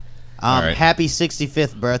right. Happy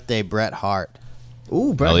 65th birthday, Bret Hart.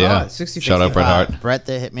 Ooh, Bret Hell yeah. Hart, 65. Shout out Bret Hart. Bret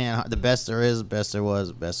the Hitman, the best there is, best there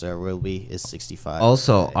was, best there will be is 65.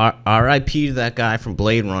 Also, R.I.P. to that guy from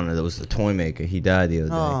Blade Runner that was the toy maker. He died the other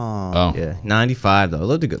day. Oh. Yeah, 95 though.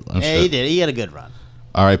 Lived a good life. Yeah, he did. He had a good run.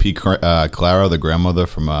 R.I.P. Clara, the grandmother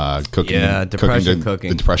from cooking. Yeah, Depression Cooking.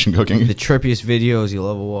 The Depression Cooking. The trippiest videos you'll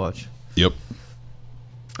ever watch. Yep.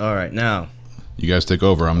 All right, now You guys take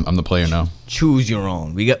over. I'm the player now. choose your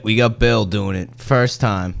own. We got Bill doing it first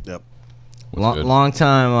time. Yep. Good? Long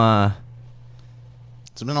time.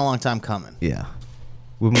 It's been a long time coming. Yeah,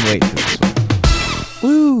 we've been waiting for this one.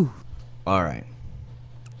 Woo! All right.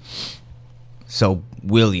 So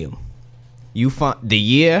William, you find the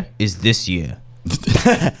year is this year.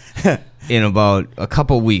 In about a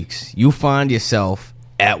couple weeks, you find yourself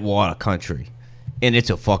at Water Country, and it's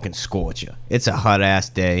a fucking scorcher. It's a hot ass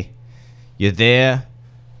day. You're there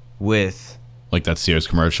with Like that Sears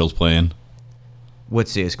commercial's playing.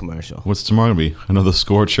 what's this commercial? What's tomorrow gonna be? Another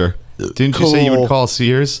scorcher. Didn't you say you would call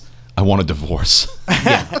Sears? I want a divorce.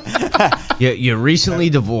 You're recently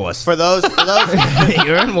divorced. For those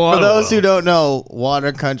You're in for water. those who don't know,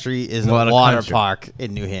 Water Country is a Water water Country. park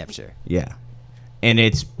in New Hampshire. Yeah, and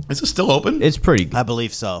it's Is it still open? pretty good. I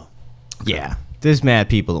believe so. Yeah, there's mad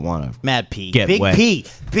people that want to. Mad P. Get Big wet. P.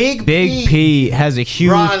 Big P has a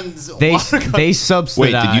huge. runs They Water Country. they Wait,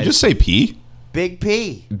 subsidize. did you just say P? Big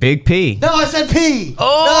P. Big P? No, I said P.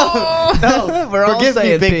 Oh! No. We're all Forgive me,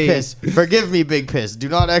 saying Big P. Piss. Forgive me, Big Piss. Do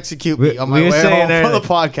not execute me on my we were way saying home from earlier- the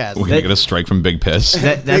podcast. We're gonna get a strike from Big Piss.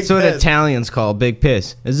 That's Big what piss. Italians call big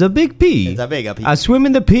piss. It's a big P. It's a big P. I swim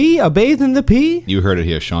in the P. I bathe in the P. You heard it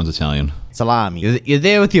here. Sean's Italian. Salami. You're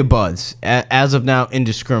there with your buds. As of now,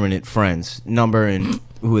 indiscriminate friends. Number and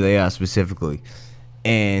who they are specifically.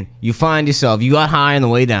 And you find yourself, you got high on the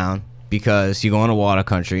way down because you're going to Water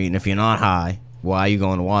Country. And if you're not high, why are you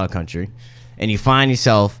going to Water Country? And you find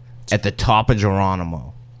yourself at the top of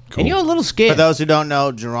Geronimo. Cool. And you're a little scared. For those who don't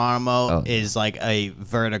know, Geronimo Oh. is like a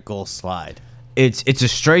vertical slide. It's a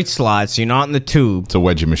straight slide, so you're not in the tube. It's a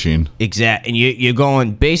wedgie machine. Exact, and you're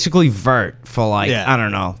going basically vert for like, Yeah. I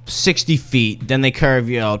don't know, 60 feet. Then they curve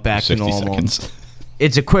you out back to 60 normal. seconds.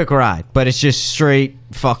 It's a quick ride, but it's just straight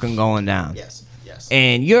fucking going down. Yes.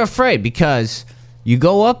 And you're afraid because you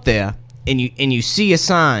go up there and you see a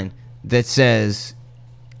sign that says,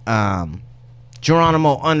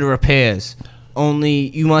 Geronimo under repairs. Only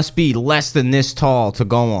you must be less than this tall to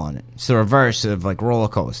go on it. It's the reverse of like roller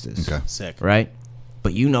coasters. Okay. Sick. Right?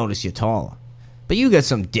 But you notice you're taller. But you got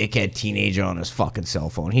some dickhead teenager on his fucking cell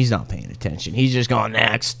phone. He's not paying attention. He's just going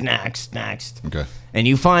next. Okay. And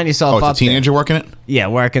you find yourself Oh, it's up a teenager there. working it? Yeah,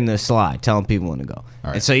 working the slide, telling people when to go.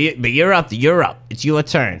 right. And so you're up. You're up. It's your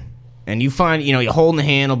turn. And you find, you're holding the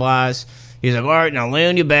handlebars. He's like, all right, now lay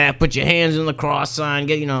on your back, put your hands in the cross sign,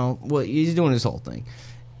 he's doing this whole thing.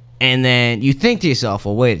 And then you think to yourself,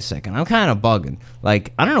 well, wait a second, I'm kind of bugging.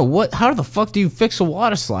 Like, I don't know, how the fuck do you fix a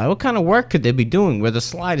water slide? What kind of work could they be doing where the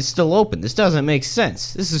slide is still open? This doesn't make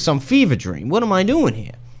sense. This is some fever dream. What am I doing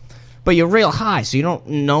here? But you're real high, so you don't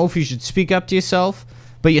know if you should speak up to yourself.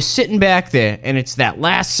 But you're sitting back there, and it's that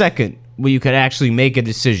last second where you could actually make a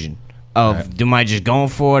decision of, am I just going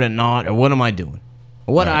for it or not, or what am I doing?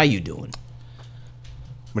 Or what are you doing?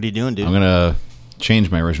 What are you doing, dude? I'm gonna change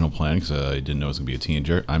my original plan because I didn't know it was gonna be a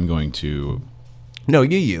teenager. I'm going to. No,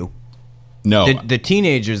 you. No. The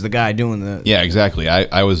teenager's the guy doing the... Yeah, exactly.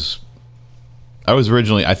 I was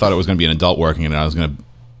originally, I thought it was going to be an adult working, and I was going to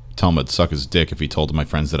tell him to suck his dick if he told my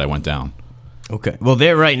friends that I went down. Okay. Well,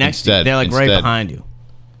 they're right next to you. They're like right behind you.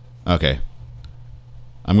 Okay.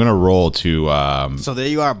 I'm going to roll to... So there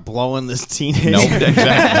you are blowing this teenager. no,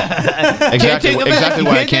 exactly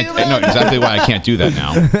why I can't do that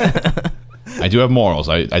now. I do have morals.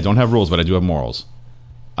 I don't have rules, but I do have morals.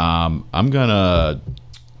 I'm gonna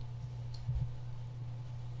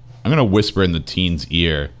whisper in the teen's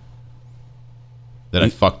ear that I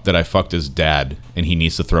fucked his dad, and he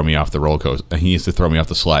needs to throw me off the roller coaster. He needs to throw me off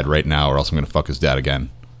the slide right now, or else I'm gonna fuck his dad again.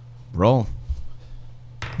 Roll.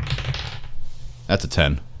 That's a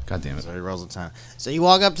 10. God damn it. So he rolls a 10. So you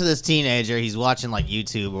walk up to this teenager. He's watching like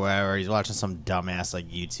YouTube or whatever. He's watching some dumbass like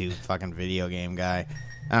YouTube fucking video game guy.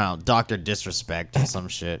 I don't know, Dr. Disrespect or some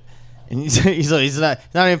shit. And he's not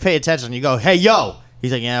even paying attention. You go, hey, yo.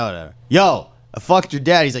 He's like, yeah, whatever. Yo, I fucked your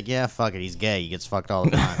dad. He's like, yeah, fuck it. He's gay. He gets fucked all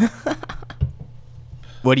the time.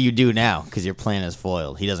 What do you do now? Because your plan is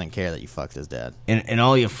foiled. He doesn't care that you fucked his dad. And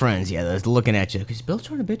all your friends, they're looking at you. Is Bill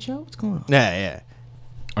trying to bitch out? What's going on? Yeah.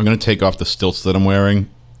 I'm gonna take off the stilts that I'm wearing,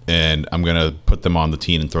 and I'm gonna put them on the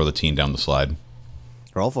teen and throw the teen down the slide.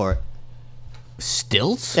 Roll for it.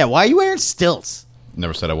 Stilts? Yeah, why are you wearing stilts?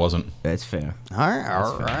 Never said I wasn't. That's fair. All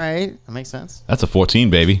right. That makes sense. That's a 14,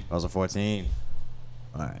 baby. I was a 14.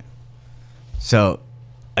 All right. So,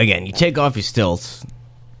 again, you take off your stilts,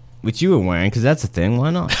 which you were wearing, because that's a thing. Why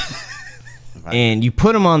not? And you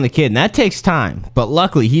put them on the kid, and that takes time. But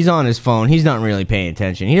luckily, he's on his phone. He's not really paying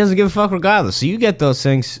attention. He doesn't give a fuck regardless. So you get those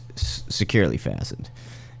things securely fastened.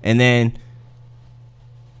 And then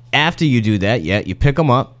after you do that, you pick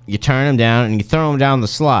him up, you turn him down, and you throw him down the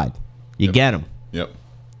slide. You get him. Yep.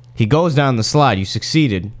 He goes down the slide. You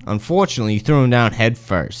succeeded. Unfortunately, you threw him down head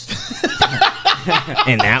first.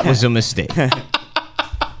 And that was a mistake.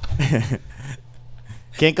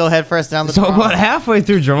 Can't go head first down the So Geronimo. about halfway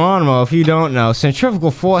through Geronimo, if you don't know,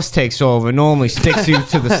 centrifugal force takes over and normally sticks you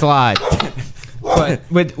to the slide. But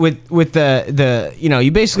with the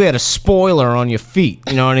you basically had a spoiler on your feet,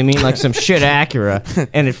 you know what I mean? Like some shit Acura,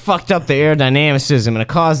 and it fucked up the aerodynamicism, and it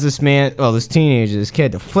caused this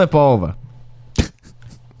kid to flip over.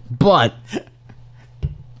 But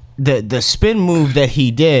the spin move that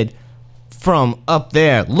he did from up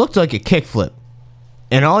there looked like a kickflip.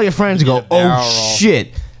 And all your friends go, oh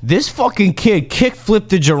shit, this fucking kid kickflipped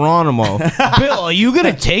the Geronimo. Bill, are you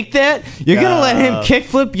going to take that? You're going to let him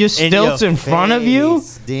kickflip your stilts in front of you?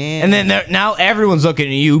 Damn. And then now everyone's looking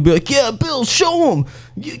at you, be like, yeah, Bill, show him.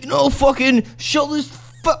 Fucking show this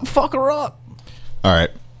fucker up. All right.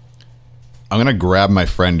 I'm going to grab my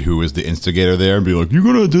friend who is the instigator there and be like, you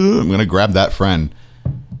going to do it? I'm going to grab that friend.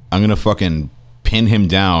 I'm going to fucking pin him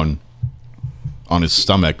down on his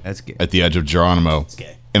stomach That's gay. at the edge of Geronimo.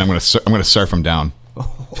 gay. And I'm going to surf him down.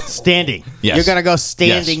 Standing. Yes. You're going to go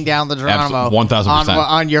standing Yes. down the Geronimo 1000%.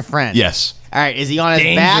 on your friend. Yes. All right. Is he on his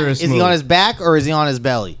Dangerous back? Is he move. on his back or is he on his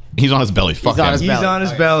belly? He's on his belly. Fuck on him. his He's belly. on his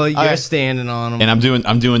Okay. belly. You're Okay. standing on him. And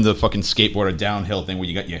I'm doing the fucking skateboarder downhill thing where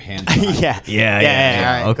you got your hands. Yeah.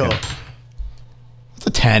 Yeah. All right. Okay. Cool. It's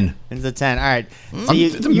a 10. It's a 10. All right. So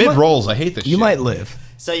It's a mid rolls. I hate this You shit. might live.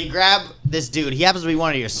 So you grab this dude. He happens to be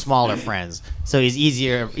one of your smaller friends, so he's easy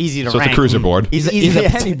to So it's wrangle. a cruiser board. He's a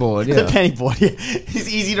penny board, He's yeah. a penny board. Yeah. He's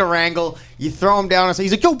easy to wrangle. You throw him down, and so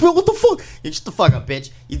he's like, "Yo, Bill, what the fuck? You just the fuck up,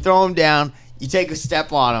 bitch." You throw him down. You take a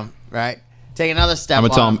step on him, right? Take another step. I'm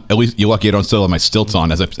going to tell on him, at least you're lucky I don't still have my stilts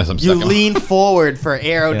on as I'm You stuck. lean forward for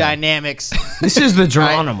aerodynamics. This is the right?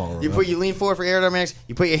 Geronimo. You lean forward for aerodynamics.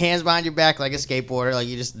 You put your hands behind your back like a skateboarder, like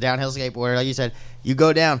you just downhill skateboarder, like you said. You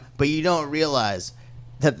go down, but you don't realize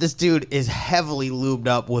that this dude is heavily lubed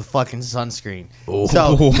up with fucking sunscreen.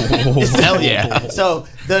 So Hell yeah. So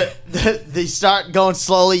they start going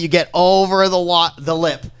slowly. You get over the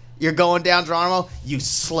lip. You're going down Geronimo. You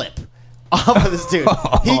slip off of this dude.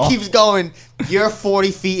 He keeps going. You're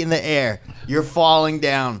 40 feet in the air. You're falling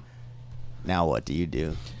down. Now what do?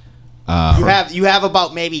 You have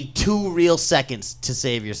about maybe 2 real seconds to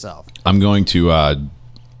save yourself. I'm going to.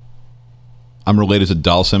 I'm related to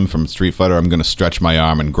Dalsim from Street Fighter. I'm going to stretch my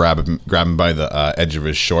arm and grab him by the edge of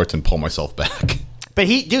his shorts and pull myself back. But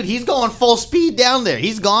he's going full speed down there.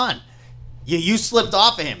 He's gone. You slipped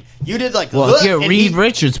off of him. You did like Well, if you're and Reed he-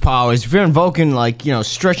 Richards powers, if you're invoking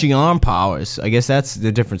stretching arm powers, I guess that's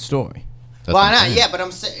the different story. That's Why what I'm not? saying. Yeah, but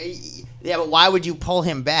I'm saying. Yeah, but why would you pull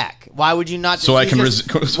him back? Why would you not? Just So I use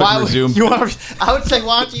can your- so I can resume. I would say,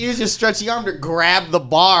 why don't you use your stretchy arm to grab the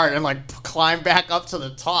bar and climb back up to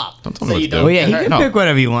the top? Don't tell me what to do. Oh yeah, he Okay. can No. pick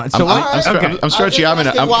whatever you want. So I'm, what- I'm, okay. I'm stretching I arm was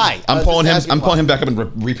and just asking why. I I'm was pulling just him. asking I'm pulling why. him back up and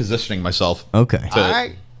repositioning myself. okay, All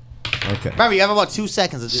right. okay. Remember, you have about 2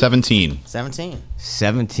 seconds to do 17. 17.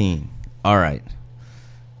 17. All right.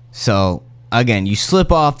 So again, you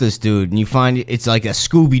slip off this dude, and you find it's like a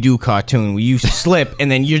Scooby-Doo cartoon where you slip,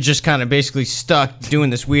 and then you're just kind of basically stuck doing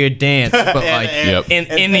this weird dance, but like Yep. in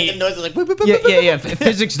And the noise is like, boop, boop, boop, yeah, boop, yeah, yeah.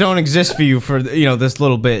 Physics don't exist for you for this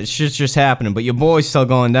little bit. Shit's just happening, but your boy's still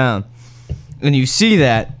going down, and you see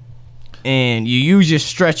that, and you use your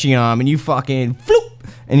stretchy arm, and you fucking floop,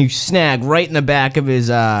 and you snag right in the back of his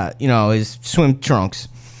his swim trunks,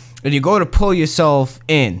 and you go to pull yourself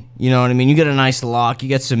in. You know what I mean? You get a nice lock, you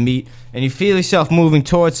get some meat, and you feel yourself moving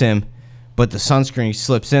towards him, but the sunscreen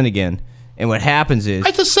slips in again, and what happens is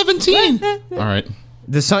It's a 17. All right.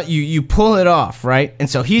 the sun you pull it off, right? And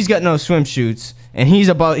so he's got no swimsuits, and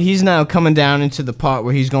he's now coming down into the part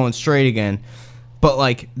where he's going straight again. But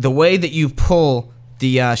like the way that you pull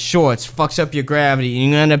the shorts fucks up your gravity,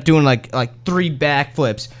 and you end up doing like 3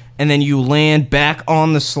 backflips, and then you land back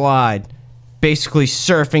on the slide, basically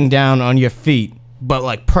surfing down on your feet, but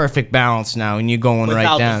like perfect balance now, and you're going without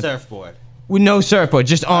right down. the surfboard. with no surfboard,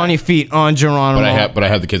 just on your feet on Geronimo. But I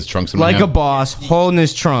have the kid's trunks in my like hand. a boss, holding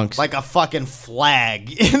his trunks. Like a fucking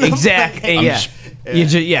flag. In the Exactly.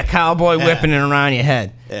 fucking- Yeah. Cowboy whipping it around your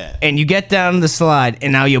head. Yeah. And you get down the slide,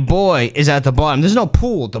 and now your boy is at the bottom. There's no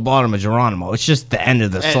pool at the bottom of Geronimo. It's just the end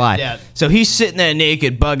of the slide. yeah. So he's sitting there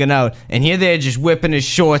naked, bugging out, and you're there just whipping his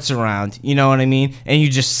shorts around. You know what I mean? And you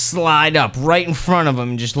just slide up right in front of him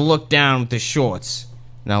and just look down with the shorts.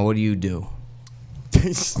 Now, what do you do?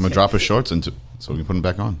 I'm gonna drop his shorts into so we can put them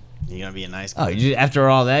back on. You're gonna be a nice Oh, guy. you just, after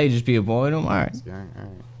all that, you just be a boy to him? All right. All right.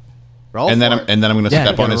 Roll And then for I'm it. gonna Yeah, step you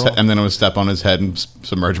on gotta his roll. and then I'm gonna step on his head and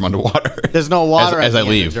submerge him underwater. There's no water as at I the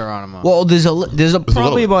leave. End of Geronimo. Well, there's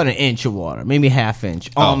probably bit. about an inch of water, maybe half inch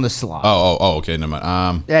on the slide. Oh, okay, never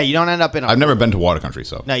mind. yeah, you don't end up in a I've never been to water country,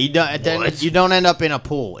 so No, you don't. Then What? you don't end up in a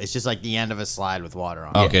pool. It's just like the end of a slide with water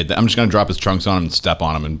on. it. okay. I'm just gonna drop his trunks on him and step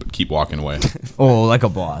on him and keep walking away. Oh, like a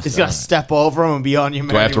boss. He's gonna step over him and be on your.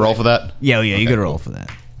 Do I have to roll for that? Yeah, you gotta roll for that.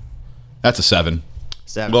 That's a 7.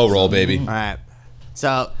 7. Low roll, baby. All right.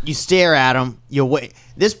 So you stare at him. You wait.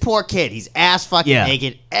 This poor kid. He's ass fucking Yeah.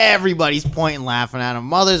 naked. Everybody's pointing, laughing at him.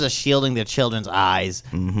 Mothers are shielding their children's eyes.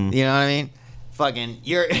 Mm-hmm. You know what I mean? Fucking.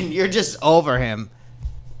 You're just over him,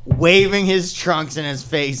 waving his trunks in his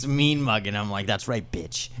face, mean mugging him like, "That's right,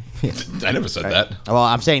 bitch." I never said that. Well,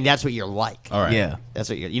 I'm saying that's what you're like. All right. Yeah. That's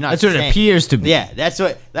what you're not. That's what it saying. appears to be. Yeah, that's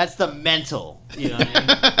the mental. You know what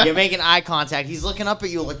I mean? You're making eye contact. He's looking up at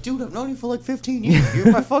you like, dude, I've known you for like 15 years. You're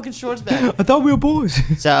my fucking shorts back. I thought we were boys.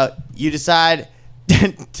 So you decide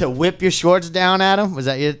to whip your shorts down at him. Was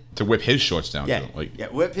that you? To whip his shorts down. Yeah. Too. Like, Yeah.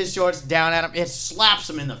 Whip his shorts down at him. It slaps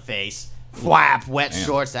him in the face. Flap. Wet Damn.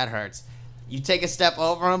 shorts. That hurts. You take a step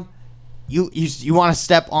over him. You want to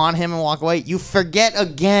step on him and walk away. You forget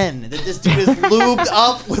again that this dude is lubed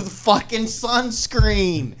up with fucking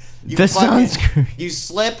sunscreen. You The fucking- sunscreen. You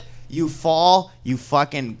slip. You fall. You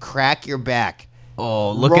fucking crack your back.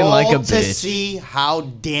 Oh, looking Roll like a to bitch. see how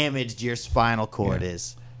damaged your spinal cord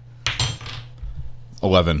is.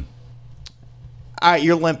 11. All right,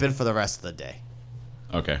 you're limping for the rest of the day.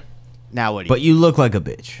 Okay. Now what do you? But you look like a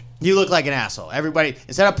bitch. You look like an asshole. Everybody,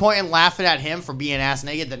 instead of pointing laughing at him for being ass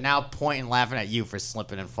naked, they're now pointing laughing at you for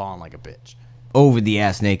slipping and falling like a bitch. Over the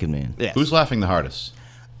ass naked man. Yeah. Who's laughing the hardest?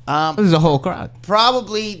 There's a whole crowd.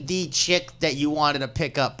 Probably the chick that you wanted to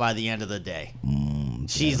pick up by the end of the day.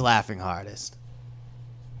 She's laughing hardest.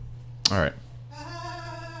 All right.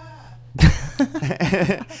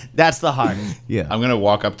 That's the hardest. Yeah. I'm gonna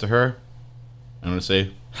walk up to her. I'm gonna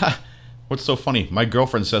say, "Ha! What's so funny? My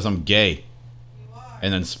girlfriend says I'm gay,"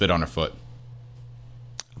 and then spit on her foot.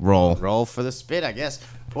 Roll. Roll for the spit, I guess.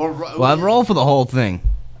 Or Well, I'd roll for the whole thing.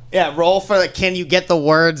 yeah, roll for the. Can you get the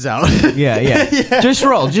words out? Yeah. Just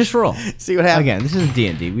roll. See what happens. Again, this is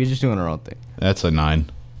D&D. We're just doing our own thing. That's a 9.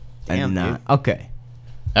 Damn, And dude. okay.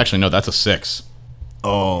 Actually, no, that's a 6.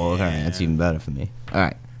 Oh, okay. That's even better for me. All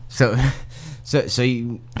right. So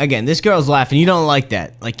you again, this girl's laughing. You don't like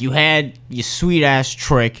that. Like you had your sweet ass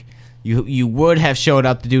trick. You would have showed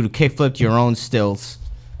up to do the kickflip to your own stilts,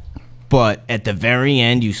 but at the very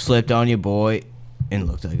end, you slipped on your boy and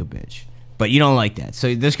looked like a bitch. But you don't like that.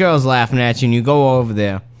 So this girl's laughing at you, and you go over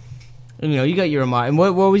there. And, you got your remark. And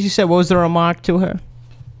what was you say? What was the remark to her?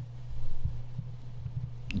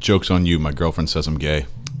 Joke's on you. My girlfriend says I'm gay.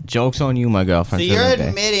 Joke's on you, my So girlfriend. you're said, okay.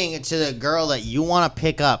 admitting to the girl that you want to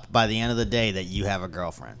pick up by the end of the day that you have a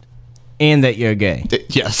girlfriend. And that you're gay.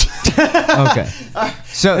 Yes. Okay.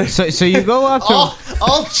 So you go up to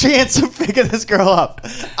All chance of picking this girl up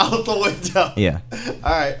out the window. yeah.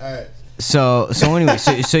 All right. So anyway,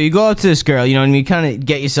 so you go up to this girl, you know what I mean? You kind of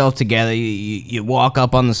get yourself together. You walk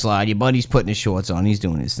up on the slide. Your buddy's putting his shorts on. He's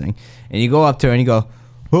doing his thing, and you go up to her and you go,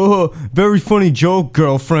 "Oh, very funny joke,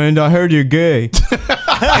 girlfriend. I heard you're gay."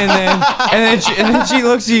 and then she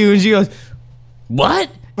looks at you and she goes, "What?"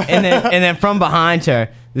 And then from behind her,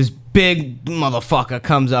 this big motherfucker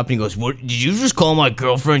comes up and he goes, "What? Did you just call my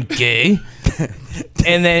girlfriend gay?"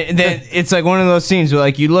 And then it's like one of those scenes where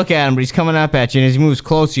like you look at him, but he's coming up at you, and as he moves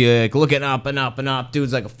closer, you're like looking up and up and up.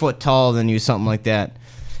 Dude's like a foot taller than you, something like that,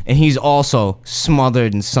 and he's also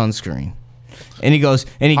smothered in sunscreen. And he goes,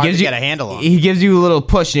 and he Hard gives to you get a handle on. He gives you a little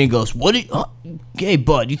push, and he goes, "What? Gay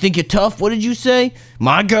bud? You think you're tough? What did you say?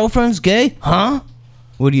 My girlfriend's gay? Huh?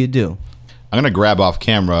 What do you do?" I'm gonna grab off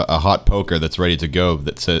camera a hot poker that's ready to go.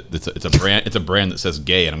 It's a brand. It's a brand that says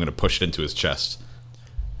gay, and I'm gonna push it into his chest.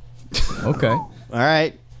 Okay, All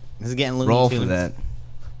right. This is getting Looney roll Tunes. for that.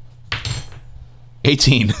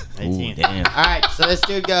 18. 18. Ooh, damn. All right. So this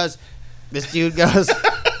dude goes.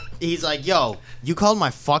 He's like, "Yo, you called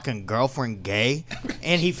my fucking girlfriend gay?"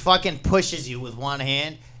 And he fucking pushes you with one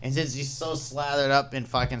hand. And since he's so slathered up in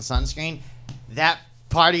fucking sunscreen, that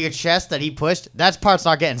part of your chest that he pushed, that part's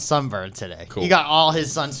not getting sunburned today. Cool. He got all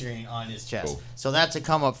his sunscreen on his chest. Cool. So that's a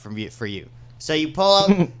come up from you, for you. So you pull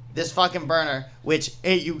out this fucking burner, which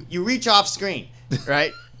you reach off screen,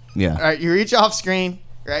 right? Yeah. All right, you reach off screen,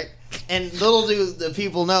 right? And little do the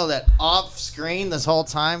people know that off screen this whole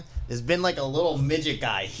time, there's been like a little midget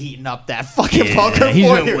guy heating up that fucking poker he's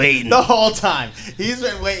for been you waiting. the whole time. He's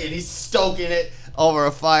been waiting. He's stoking it over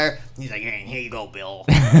a fire. He's like, here you go, Bill.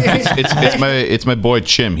 It's my boy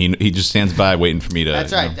Chim. He just stands by waiting for me to.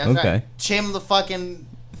 That's right. That's Okay. right. Chim the fucking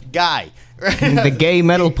guy. The gay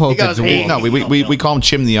metal poker goes, dwarf. "Hey." No, we call him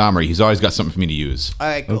Chim the Armory. He's always got something for me to use. All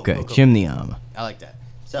right, cool. Okay, cool, cool. chimney armor. I like that.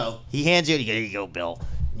 So he hands you it. He goes, here you go, Bill.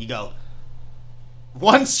 And you go,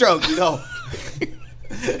 one stroke. You go,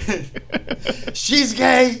 she's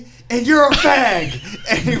gay and you're a fag.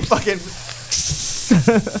 And you fucking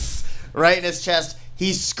right in his chest.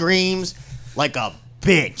 He screams like a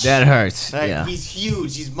bitch. That hurts. Right? Yeah. He's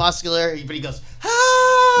huge. He's muscular. But he goes,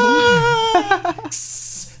 ah!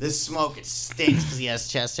 This smoke, it stinks because he has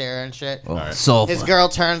chest hair and shit. Oh, right. sulfur. His girl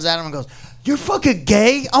turns at him and goes, you're fucking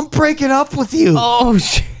gay? I'm breaking up with you. Oh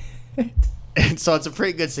shit. And so it's a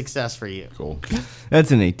pretty good success for you. Cool. That's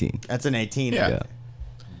an 18. That's an 18. Yeah. Yeah.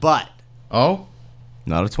 But Oh,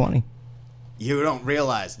 Not a 20. you don't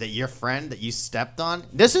realize that your friend that you stepped on,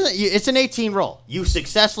 it's an 18 roll. You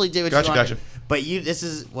successfully did what Gotcha, you wanted. gotcha. But this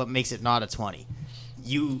is what makes it not a 20.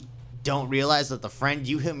 You don't realize that the friend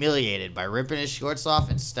you humiliated by ripping his shorts off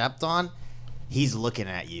and stepped on, he's looking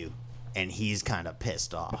at you and he's kind of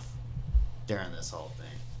pissed off during this whole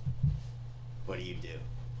thing. What do you do?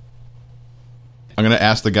 I'm gonna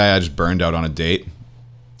ask the guy I just burned out on a date,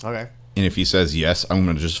 Okay. and if he says yes, I'm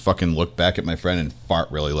gonna just fucking look back at my friend and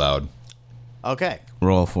fart really loud. Okay.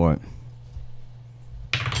 Roll for it.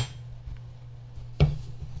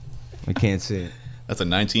 I can't see it. That's a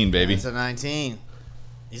 19, baby. It's a 19.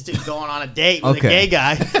 These dude's going on a date with Okay. a gay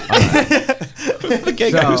guy. The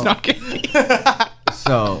gay guy So- who's not gay.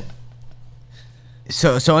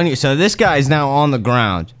 So this guy is now on the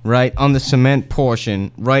ground, right on the cement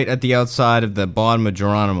portion, right at the outside of the bottom of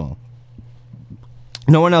Geronimo.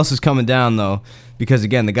 No one else is coming down though, because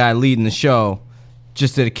again, the guy leading the show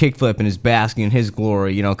just did a kickflip and is basking in his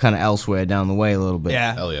glory, kind of elsewhere down the way a little bit.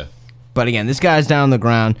 Yeah. Hell yeah. But again, this guy's down on the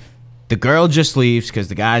ground. The girl just leaves because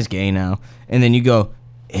the guy's gay now. And then you go,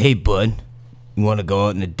 hey, bud, you want to go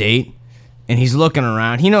out on a date? And he's looking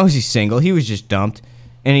around. He knows he's single. He was just dumped.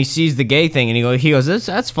 And he sees the gay thing, and he goes,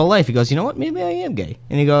 that's for life. He goes, you know what? Maybe I am gay.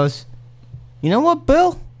 And he goes, you know what,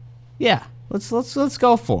 Bill? Yeah, let's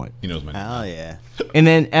go for it. He knows my name. Hell yeah. And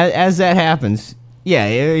then as that happens, yeah,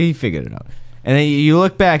 he figured it out. And then you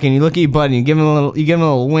look back and you look at your buddy and you give him a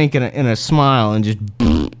little wink and a smile and just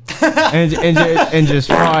and just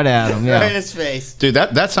fart at him. Right in Yeah. his face. Dude,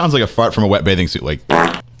 that sounds like a fart from a wet bathing suit. Like,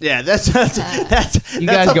 Yeah, that's You that's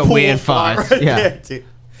guys a got pool weird fart farts. right Yeah. there, dude.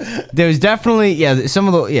 There's definitely some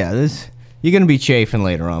of the there's you're gonna be chafing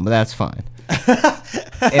later on, but that's fine.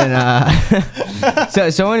 And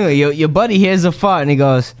so anyway, your buddy hears a fart and he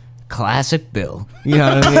goes, classic Bill. You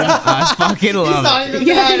know what I mean? I fucking love not it. even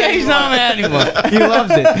mad Yeah, he's not mad anymore. He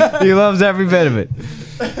loves it. He loves every bit of it.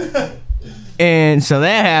 And so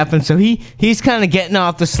that happened. So he's kind of getting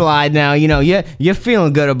off the slide now. You're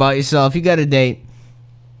feeling good about yourself. You got a date.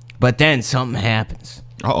 But then something happens.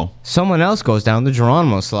 oh, Someone else goes down the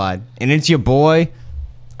Geronimo slide. And it's your boy,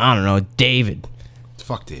 I don't know, David.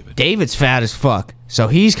 fuck David. David's fat as fuck. So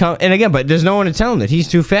he's come, and again, but there's no one to tell him that he's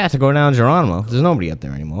too fat to go down Geronimo. There's nobody up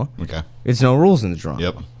there anymore. Okay. It's no rules in the Geronimo.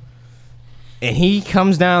 Yep. And he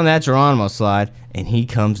comes down that Geronimo slide, and he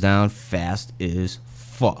comes down fast as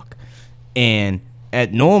fuck. And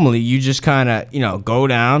normally you just kind of go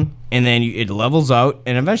down, and then it levels out,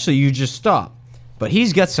 and eventually you just stop. But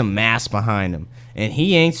he's got some mass behind him, and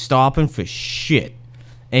he ain't stopping for shit.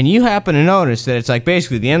 And you happen to notice that it's like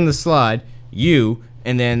basically the end of the slide, you,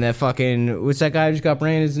 and then that fucking, what's that guy who just got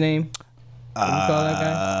Brandon's name? What do you call that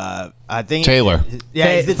guy? I think Taylor.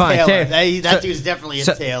 Yeah, he's the Fine, Taylor. Taylor. That So- dude's definitely a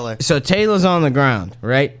so, Taylor. So Taylor's on the ground,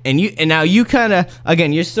 right? And now you kind of,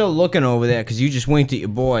 again, you're still looking over there because you just winked at your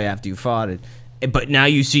boy after you farted. But now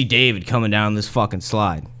you see David coming down this fucking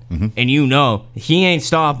slide. And you know he ain't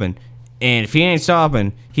stopping. And if he ain't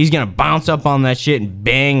stopping, he's going to bounce up on that shit and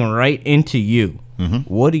bang right into you.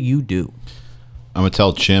 What do you do? I'm gonna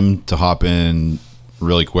tell Chim to hop in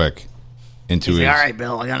really quick into his. All right,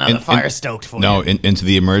 Bill, I got another fire stoked for No, you. into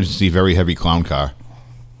the emergency very heavy clown car,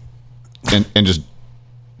 and just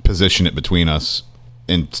position it between us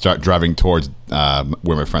and start driving towards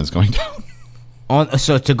where my friend's going down.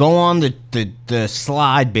 So to go on the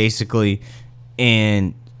slide basically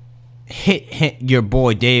and hit your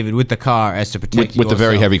boy David with the car as to protect With the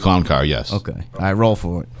very yourself. heavy clown car, yes. Okay. All right, roll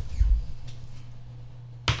for it.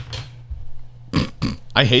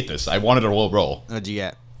 I hate this. I wanted a low roll. What'd you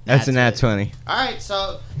get? That's an nat 20. All right,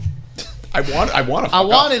 so I want to. I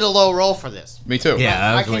wanted a low roll for this. Me too.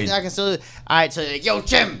 Yeah. I can still. All right, so yo,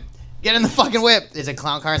 Jim, get in the fucking whip. There's a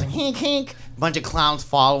clown car. It's like hink hink. Bunch of clowns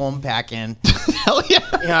follow him back in. Hell yeah.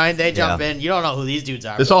 You know, and they jump in. You don't know who these dudes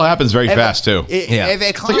are. This all happens very If- fast too. Yeah. If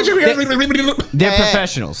a clown, They're Hey,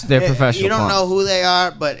 professionals. They're professional You don't clowns. know who they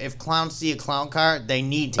are, but if clowns see a clown car, they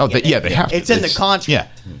need to. Oh, get they in. have to. It's in the contract.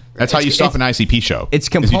 Yeah, that's how you stop an ICP show. It's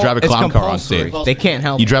is you drive a it's clown car on compulsory. stage. They can't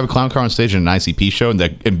help You it. drive a clown car on stage in an ICP show,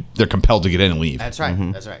 and they're compelled to get in and leave. That's right.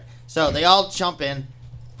 That's right. So they all jump in.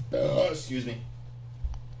 Excuse me.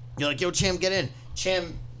 You're like, yo, Chim, get in.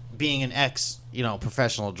 Chim, being an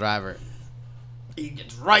professional driver, he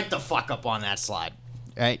gets right the fuck up on that slide.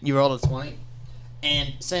 Right? You rolled a 20.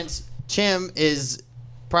 And since Chim is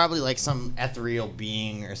probably like some ethereal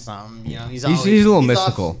being or something, you know, he's a little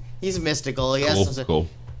mystical. He's mystical. He Cool, has some, cool.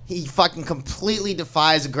 He fucking completely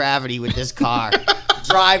defies gravity with this car.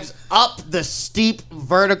 Drives up the steep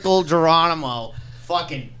vertical Geronimo.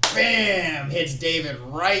 Fucking bam! Hits David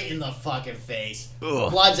right in the fucking face.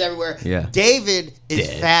 Blood's everywhere. Yeah. David is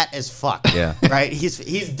Dead. fat as fuck. Yeah. Right? He's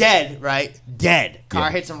dead, right? Dead. Car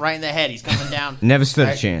Yeah. hits him right in the head. He's coming down. Never stood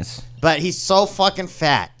a Right? chance. But he's so fucking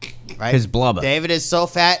fat. Right? His blubber. David is so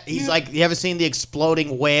fat. He's like, you ever seen the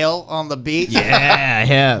exploding whale on the beach?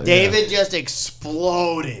 Yeah. David just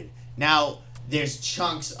exploded. Now there's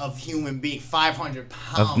chunks of human being, 500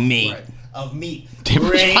 pounds Of meat. worth of meat. David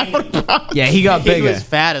was Raining. 500 pounds. Yeah, he got He bigger. was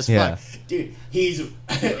fat as Yeah. fuck, dude. He's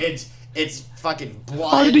it's fucking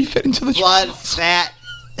blood. How did he fit into the blood, trousers? fat,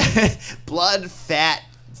 blood, fat,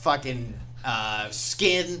 fucking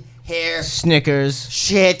skin, hair, Snickers.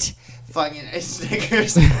 shit, fucking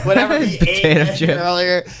Snickers, whatever he Potato ate chip.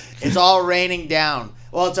 earlier. It's all raining down.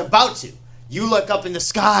 Well, it's about to. You look up in the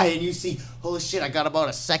sky and you see, holy shit, I got about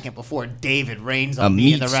a second before David rains on A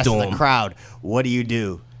me and meat the rest of storm. the crowd. What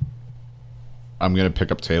do? I'm gonna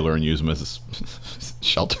pick up Taylor and use him as a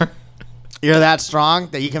shelter. You're that strong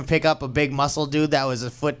that you can pick up a big muscle dude that was a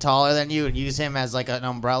foot taller than you and use him as like an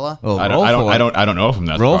umbrella? Oh, I roll for it. don't know if I'm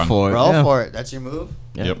that Roll strong. for it. Roll yeah. for it. That's your move?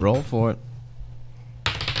 Yeah, Yep. roll for it.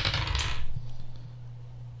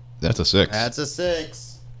 That's a 6. That's a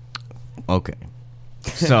 6. Okay.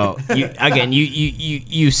 So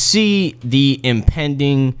you see the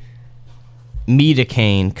impending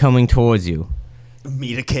metacane coming towards you,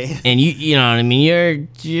 Metacade. and you know what I mean.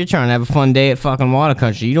 You're trying to have a fun day at fucking Water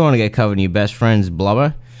Country. You don't want to get covered in your best friend's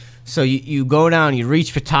blubber. So you go down, you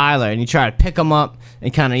reach for Tyler, and you try to pick him up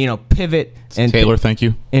and kind of pivot and Taylor, thank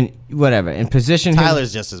you. and whatever and position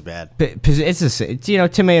Tyler's just as bad. him. It's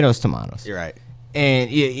tomatoes. You're right. And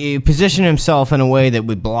you position himself in a way that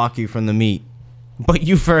would block you from the meat. But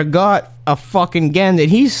you forgot again that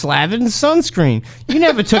he's slathered in sunscreen. You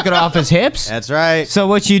never took it off his hips. That's right. So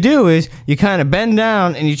what you do is you kind of bend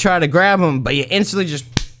down and you try to grab him, but you instantly just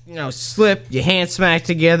slip, your hands smack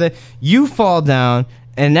together, you fall down,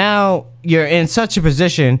 and now you're in such a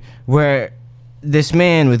position where this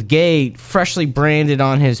man with gay freshly branded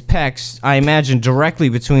on his pecs, I imagine directly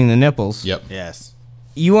between the nipples. Yep. Yes.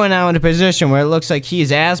 You are now in a position where it looks like he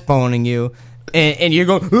is ass boning you, and you're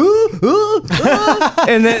going,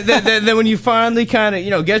 and then when you finally kind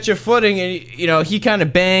of get your footing, and he kind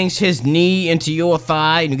of bangs his knee into your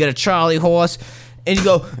thigh, and you get a Charlie horse, and you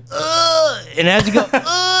go, and as you go,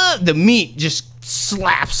 the meat just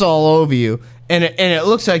slaps all over you, and it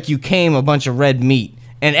looks like you came a bunch of red meat.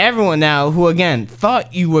 And everyone now, who again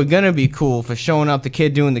thought you were gonna be cool for showing up the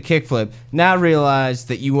kid doing the kickflip, now realize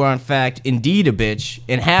that you are in fact indeed a bitch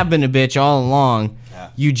and have been a bitch all along. Yeah.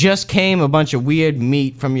 You just came a bunch of weird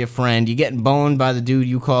meat from your friend. You're getting boned by the dude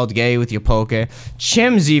you called gay with your poker.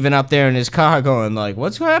 Chim's even up there in his car going like,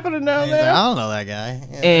 "What's happening down He's like, there?" I don't know that guy.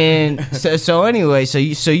 Yeah. And so anyway, so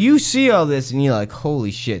you see all this and you're like,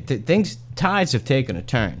 "Holy shit!" Tides have taken a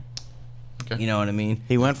turn. Okay. You know what I mean?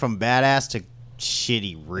 He went from badass to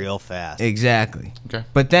shitty real fast. Exactly. Okay.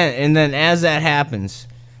 But then as that happens,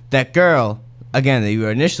 that girl again that you were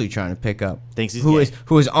initially trying to pick up, Thinks he's who gay.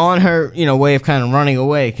 is on her way of kind of running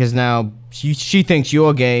away because now she thinks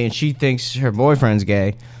you're gay and she thinks her boyfriend's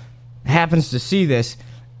gay, happens to see this,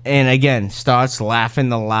 and again starts laughing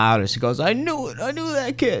the loudest. She goes, "I knew it! I knew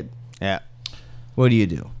that kid." Yeah. What do you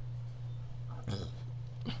do?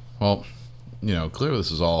 Well, clearly this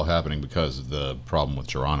is all happening because of the problem with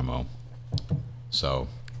Geronimo. So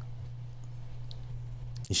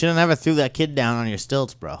You should have never threw that kid down on your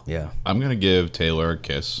stilts, bro. Yeah. I'm going to give Taylor a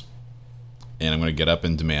kiss, and I'm going to get up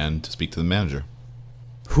and demand to speak to the manager.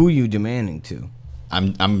 Who you demanding to?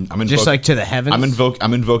 I'm Just like to the heavens?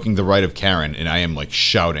 I'm invoking the right of Karen, and I am like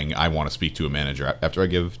shouting, I want to speak to a manager after I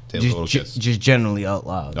give Taylor a little kiss. Just generally out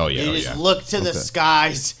loud. Oh yeah, You oh, just yeah. look to the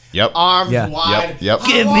skies. Yep. Arms Yeah. wide. Yep.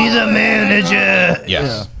 Give me the manager.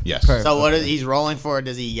 Yes. Yes. Perfect. So what is he's rolling for?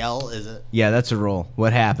 Does he yell? Is it? Yeah, that's a roll.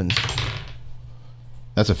 What happens?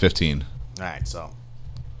 That's a 15. All right. So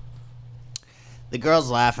the girl's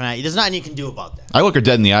laughing at you. There's nothing you can do about that. I look her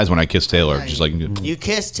dead in the eyes when I kiss Taylor, just like You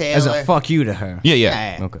kiss Taylor. As a fuck you to her. yeah,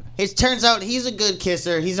 yeah. Yeah. Okay. It turns out he's a good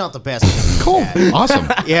kisser. He's not the best kisser. Cool. Yeah. Awesome.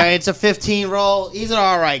 Yeah, it's a 15 roll. He's an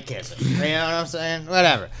all right kisser. You know what I'm saying?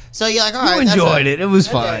 Whatever. So you're like, all right. You that's enjoyed a- it. It was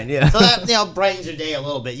that's fine. it. Yeah. So that brightens your day a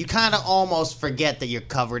little bit. You kind of almost forget that you're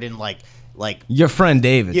covered in like Your friend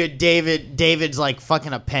David. your David's like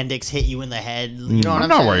fucking appendix hit you in the head. You know what I'm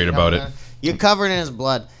not saying? worried You know about what it. I'm saying? You're covered in his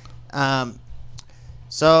blood.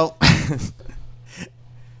 So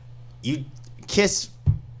you kiss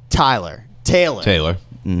Taylor. Taylor.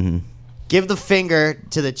 Give the finger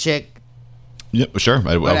to the chick. Yep, sure.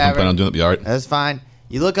 I wasn't Whatever. planning on doing that. All right. That's fine.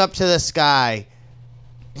 You look up to the sky.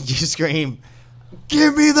 You scream,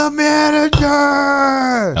 "Give me the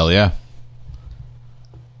manager!" Hell yeah.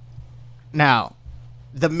 Now,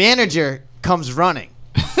 the manager comes running.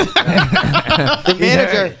 The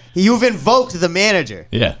manager, you've invoked the manager.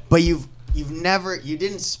 Yeah. But you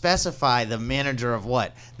didn't specify the manager of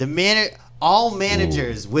what. All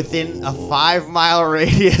managers within a 5-mile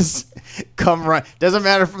radius come run. Doesn't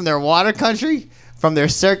matter from their water country, from their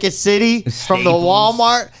Circuit City, from the Staples.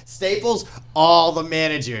 Walmart, Staples. All the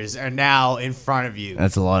managers are now in front of you.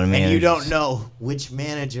 That's a lot of managers. And you don't know which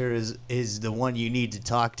manager is the one you need to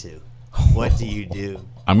talk to. What do you do?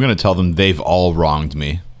 I'm going to tell them they've all wronged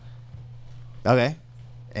me. Okay.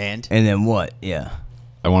 And then what? Yeah.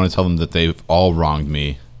 I want to tell them that they've all wronged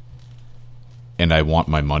me, and I want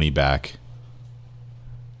my money back.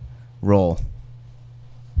 Roll.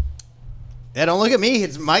 yeah, don't look at me.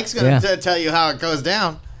 It's Mike's gonna Yeah. tell you how it goes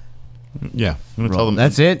down. Yeah. I'm going to tell them.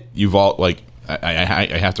 That's it? You've all, like,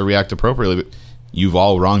 I have to react appropriately, but you've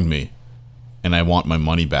all wronged me, and I want my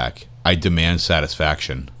money back. I demand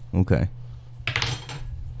satisfaction. Okay.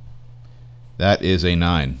 That is a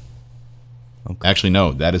 9. Okay. Actually,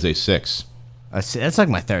 no, that is a 6. That's like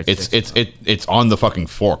my third. It's on the fucking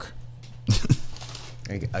fork.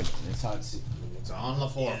 It's hard to see. It's on the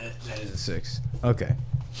floor. That is a 6. Okay.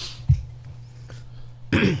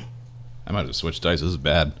 I might have switched dice. This is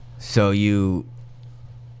bad. So you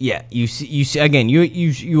see again.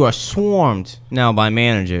 You are swarmed now by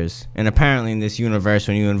managers, and apparently in this universe,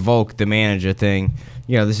 when you invoke the manager thing,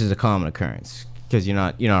 this is a common occurrence because you're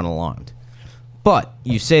not alarmed. But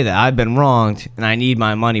you say that I've been wronged and I need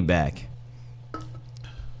my money back.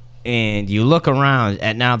 And you look around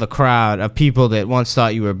at now the crowd of people that once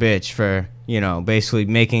thought you were a bitch for, basically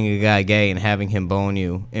making a guy gay and having him bone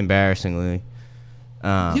you embarrassingly.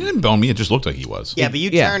 He didn't bone me. It just looked like he was. Yeah, but you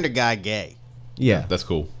Yeah. turned a guy gay. Yeah. That's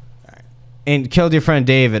cool. And killed your friend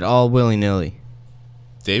David all willy-nilly.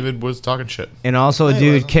 David was talking shit. And also a No, he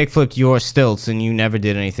dude wasn't. kickflipped your stilts and you never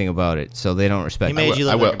did anything about it. So they don't respect He made you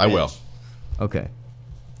I look will. like a I bitch. will. Okay.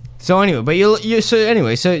 So anyway, but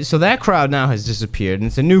so that crowd now has disappeared, and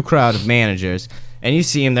it's a new crowd of managers. And you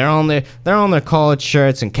see them; they're on their collared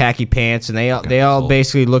shirts and khaki pants, and they all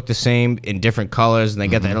basically look the same in different colors, and they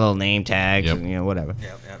got their little name tags Yep. and whatever.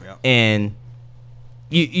 Yep. And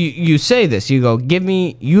you say this, you go,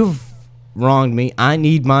 you've wronged me. I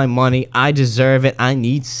need my money. I deserve it. I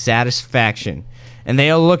need satisfaction. And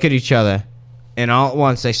they all look at each other, and all at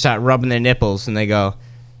once they start rubbing their nipples, and they go,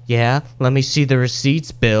 yeah, let me see the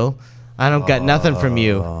receipts, Bill. I don't got nothing from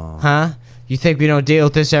you. Huh? You think we don't deal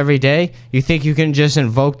with this every day? You think you can just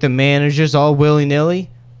invoke the managers all willy-nilly?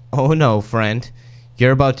 Oh, no, friend.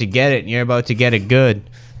 You're about to get it, and you're about to get it good.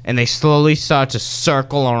 And they slowly start to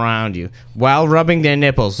circle around you while rubbing their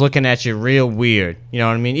nipples, looking at you real weird. You know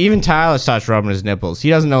what I mean? Even Tyler starts rubbing his nipples. He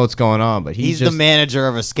doesn't know what's going on, but He's just the manager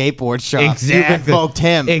of a skateboard shop. Exactly. You've invoked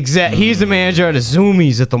him. He's the manager of the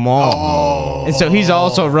Zoomies at the mall. And so he's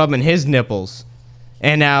also rubbing his nipples.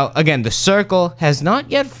 And now, again, the circle has not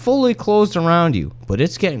yet fully closed around you, but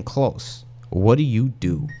it's getting close. What do you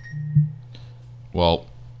do? Well,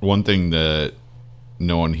 one thing that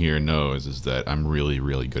no one here knows is that I'm really,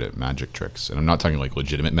 really good at magic tricks. And I'm not talking like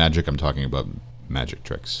legitimate magic. I'm talking about magic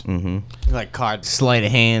tricks. Like cards. Sleight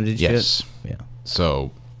of hand and Yes. shit? Yeah. So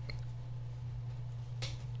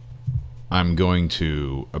I'm going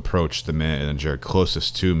to approach the manager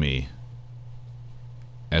closest to me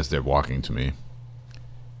as they're walking to me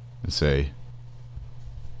and say,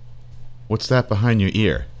 "What's that behind your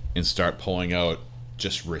ear?" And start pulling out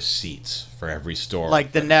just receipts for every store.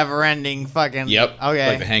 Like the never-ending fucking. Yep. Okay.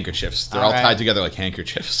 Like the handkerchiefs. They're all Okay. tied together like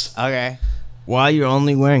handkerchiefs. Okay. Why you're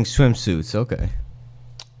only wearing swimsuits? Okay.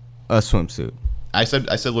 A swimsuit. I said,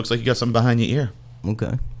 looks like you got something behind your ear.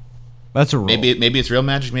 Okay. That's a roll. Maybe it's real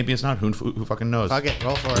magic. Maybe it's not. Who fucking knows? Fuck it.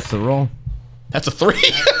 Roll for it. That's a roll. That's a 3.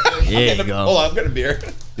 There you go. Hold on, I'm getting a beer.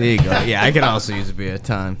 There you go. Yeah, I could also use a beer at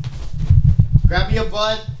time. Grab me a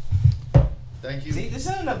bud. Thank you. See, this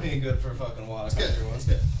ended up being good for fucking water. It's good. It's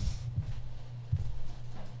good.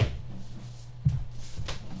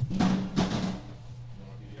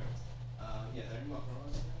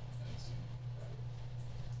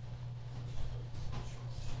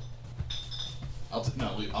 I'll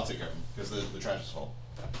take care of them because the trash is full.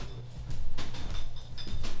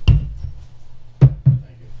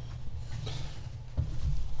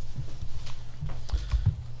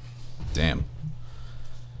 Damn.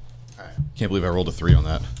 All right. Can't believe I rolled a 3 on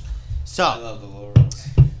that. So, love the lower rolls.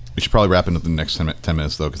 We should probably wrap it up in the next 10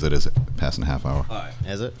 minutes, though, because it is passing a half hour. Alright.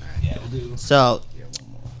 is it? Yeah, we'll do. So, Yeah,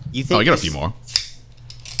 one more. you think Oh, I got a this- few more.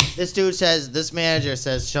 This dude says, this manager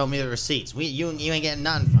says, show me the receipts. You ain't getting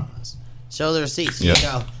nothing from us. Show the receipts. Yeah. You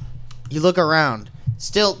go. You look around.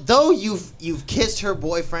 Still, though you've kissed her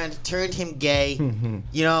boyfriend, turned him gay,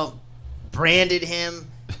 you know, branded him,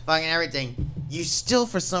 fucking everything. You still,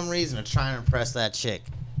 for some reason, are trying to impress that chick.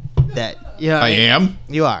 That you know. I am?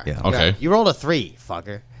 You are. Yeah. You are. Okay. You rolled a 3,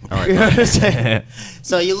 fucker. All right. You know what I'm saying?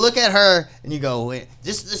 So you look at her and you go, wait,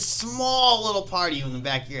 just this small little part of you in the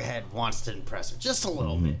back of your head wants to impress her, just a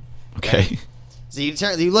little bit. Okay. So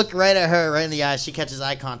you look right at her, right in the eyes. She catches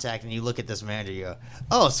eye contact, and you look at this manager. You go,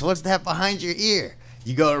 "Oh, so what's that behind your ear?"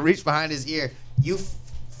 You go reach behind his ear. You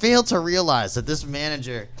fail to realize that this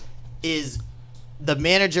manager is the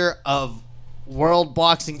manager of world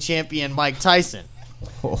boxing champion Mike Tyson.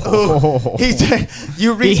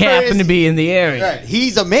 You reach He for happened his- to be in the area. Right,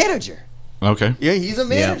 he's a manager. Okay. Yeah, he's a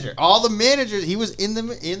manager. All the managers, he was in the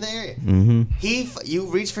area. Mm-hmm. You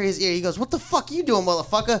reach for his ear. He goes, "What the fuck you doing,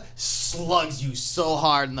 motherfucker?" Slugs you so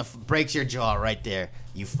hard and breaks your jaw right there.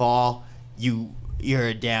 You fall.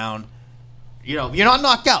 You're down. You know, you're not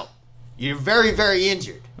knocked out. You're very, very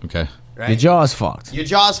injured. Okay. Right? Your jaw's fucked. Your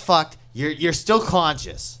jaw's fucked. You're still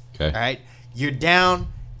conscious. Okay. All right. You're down.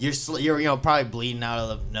 You're probably bleeding out of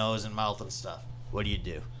the nose and mouth and stuff. What do you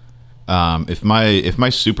do? If my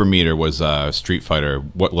super meter was Street Fighter,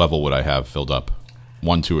 what level would I have filled up?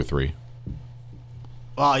 1, 2, or 3?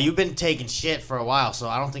 Well, you've been taking shit for a while, so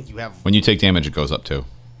I don't think you have. When you take damage, it goes up too.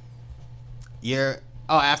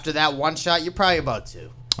 After that one shot, you're probably about 2.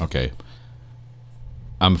 Okay.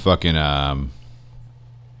 I'm fucking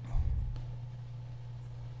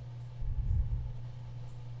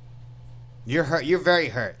You're hurt. You're very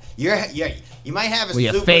hurt. You might have a Well,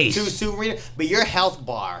 your super face. 2 super meter, but your health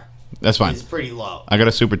bar That's fine. is pretty low. I got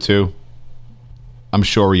a super 2. I'm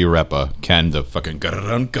Shoryu Reppa. Ken, the fucking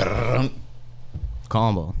garrun.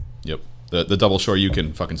 Combo. Yep. The double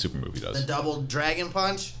Shoryuken fucking super movie The does. double dragon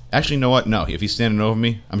punch. Actually, you know what? No, if he's standing over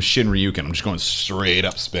me, I'm Shin Ryuken. I'm just going straight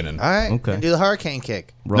up spinning. All right. Okay. And do the hurricane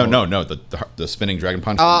kick. Roll. No, the spinning dragon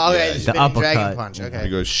punch. Oh, okay. Yeah, the yeah. spinning dragon uppercut. punch. He Okay.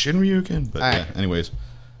 goes Shin Ryuken. But All yeah, right. anyways,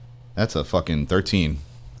 that's a fucking 13.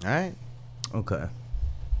 All right. Okay.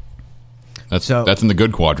 That's So- in the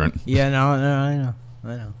good quadrant. Yeah, no, I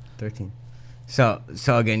know. 13. So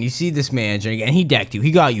again, you see this manager again. He decked you.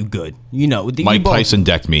 He got you good. You know, you Mike both- Tyson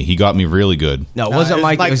decked me. He got me really good. No, it wasn't it was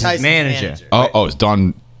Mike. Mike It was his Tyson's manager. Oh, it's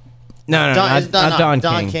Don. No, Don, not Don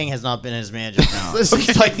Don King. King has not been his manager since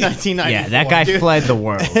like 1994. Yeah, that guy dude. fled the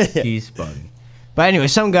world. He's bugging. But anyway,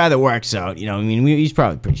 some guy that works out. You know, I mean, he's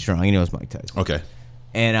probably pretty strong. He knows Mike Tyson. Okay.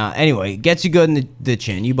 And anyway, gets you good in the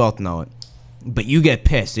chin. You both know it. But you get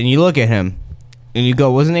pissed, and you look at him, and you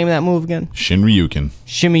go, "What's the name of that move again?" Shin Ryuken.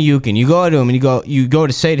 Shimmy Yukin. You go to him and you go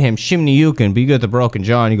to say to him, Shimmy Yukin, but you got the broken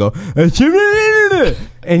jaw and you go, Shimmy,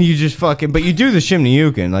 and you just fucking, but you do the Shimmy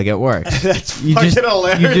Yukin, like it works. That's You fucking just,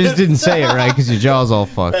 hilarious. you just didn't say it right because your jaw's all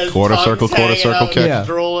fucked. His Quarter tongue's circle, quarter hanging circle out, kick. Yeah.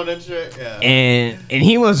 drooling and shit. Yeah. And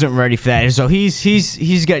he wasn't ready for that. So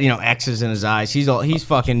he's got, you know, X's in his eyes. He's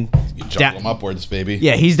fucking You juggle him upwards, baby.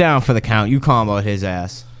 yeah, he's down for the count. You comboed his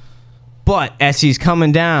ass. But as he's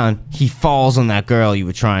coming down, he falls on that girl you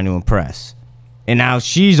were trying to impress. And now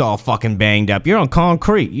she's all fucking banged up. You're on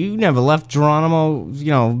concrete. You never left Geronimo,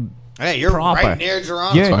 you know. Hey, you're proper. right near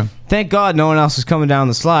Geronimo. You're, fine. thank God no one else is coming down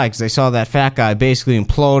the slide because they saw that fat guy basically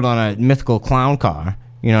implode on a mythical clown car.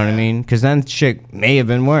 You know what I mean? Because then shit may have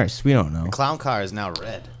been worse. We don't know. Clown car is now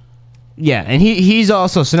red. Yeah, and he's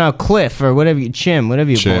also, so now Cliff, or whatever, Chim, whatever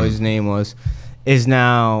your Chim. boy's name was, is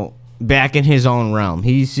now back in his own realm.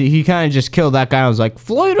 He kind of just killed that guy. I was like,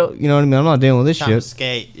 Floyd, you know what I mean? I'm not dealing with this Time to shit.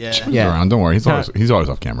 skate. Yeah. He's Yeah. around. Don't worry. He's always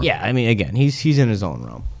off camera. Yeah, I mean, again, he's in his own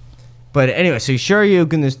realm. But anyway, so you sure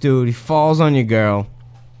yuking this dude. He falls on your girl,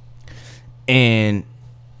 and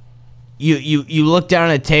you look down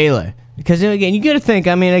at Taylor because again, you got to think.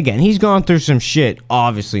 I mean, again, he's gone through some shit,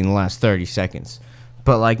 obviously, in the last 30 seconds.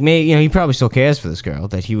 But like, maybe he probably still cares for this girl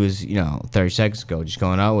that he was 30 seconds ago just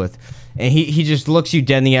going out with, and he just looks you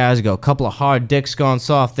dead in the eyes and go, "A couple of hard dicks gone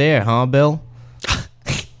soft there, huh, Bill?"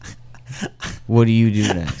 What do you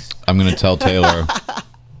do next? I'm gonna tell Taylor.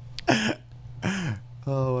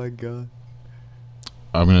 Oh my god.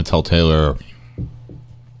 I'm gonna tell Taylor.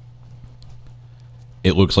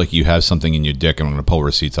 It looks like you have something in your dick, and I'm gonna pull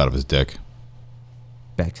receipts out of his dick.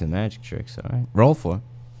 Back to the magic tricks. All right, roll for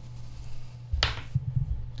it.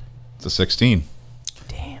 It's a 16.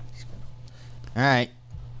 Damn. All right.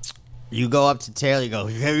 You go up to Taylor. You go.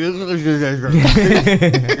 I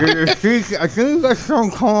think that's some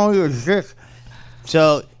call your dick.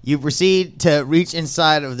 So you proceed to reach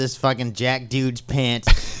inside of this fucking jack dude's pants.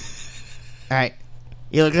 All right.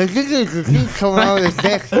 You look. I think there's a thing coming out of his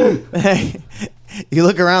dick. You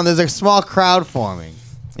look around. There's a small crowd forming.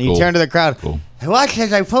 And you Cool. turn to the crowd. Cool. Watch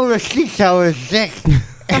as I pull the sheets out of his dick.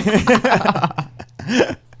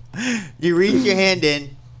 You reach your hand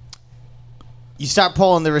in. You start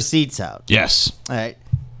pulling the receipts out. Yes. All right.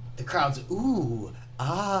 The crowd's ooh,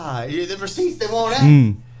 the receipts they won't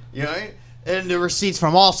end. You know, and the receipts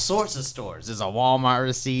from all sorts of stores. There's a Walmart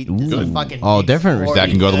receipt. There's a Good. fucking All big different store, receipts. That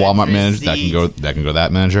can go to the Walmart manager. That receipt. can go to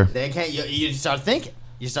that manager. They can't. You start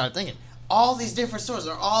thinking. All these different stores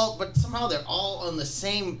are all, but somehow they're all on the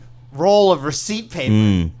same roll of receipt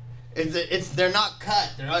paper. They're not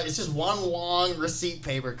cut. It's just one long receipt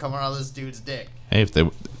paper coming out of this dude's dick. Hey, if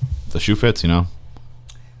the shoe fits,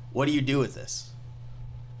 What do you do with this?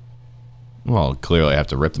 Well, clearly I have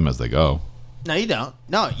to rip them as they go. No, you don't.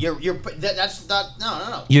 No, that's not.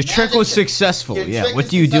 No. Your trick was Magic- successful. Your Yeah. trick What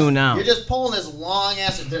is do you do successful. now? You're just pulling this long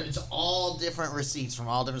ass. It's all different receipts from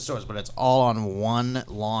all different stores, but it's all on one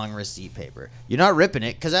long receipt paper. You're not ripping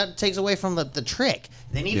it because that takes away from the trick.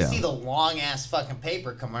 They need Yeah. to see the long ass fucking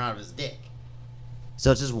paper coming out of his dick.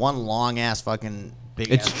 So it's just one long ass fucking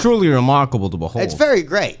big. It's ass- truly remarkable to behold. It's very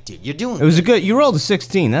great, dude. You're doing. It was a good. You rolled a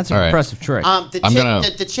 16. That's an All right. impressive trick.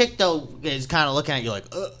 The chick though is kind of looking at you like,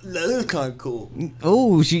 that is kind of cool.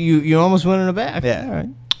 Oh, you almost went in the back. Yeah. All right.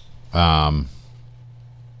 I'm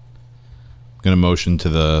gonna motion to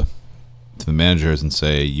the managers and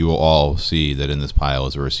say, you will all see that in this pile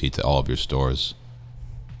is a receipt to all of your stores.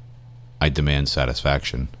 I demand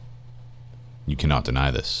satisfaction. You cannot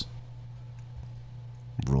deny this.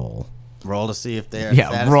 Roll. Roll to see if they're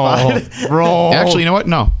Yeah. Roll. satisfied. Roll. Actually, you know what?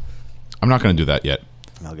 No, I'm not going to do that yet.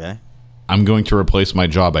 Okay. I'm going to replace my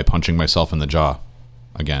jaw by punching myself in the jaw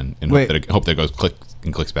again, and Wait. hope that goes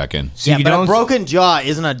clicks back in. So Yeah, you but don't a broken jaw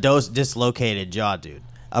isn't a dislocated jaw, dude.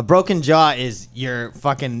 A broken jaw is your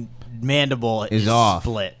fucking mandible is off.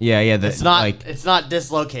 split. Yeah. It's not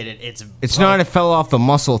dislocated. It's Not it fell off the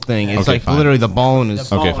muscle thing. It's Okay, like fine. literally the bone is.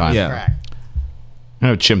 the bone Okay, fine. is Yeah. cracked. I'm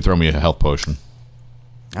gonna have Chim throw me a health potion.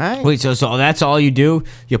 All right. Wait, so that's all you do?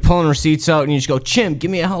 You're pulling receipts out and you just go, Chim, give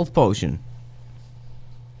me a health potion.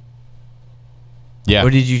 Yeah, Or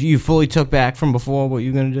did you fully took back from before what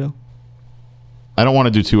you're gonna do? I don't want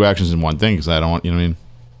to do two actions in one thing because I don't want, you know what I mean?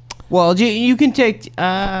 Well, you can take.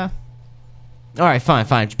 All right,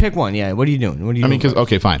 fine. Pick one. Yeah. What are you doing? What are you I mean, doing? because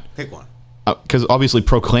okay, fine. Pick one. Because obviously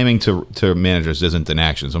proclaiming to managers isn't an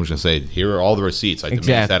action. So I'm just gonna say, here are all the receipts. I demand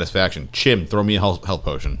Exactly. satisfaction. Chim, throw me a health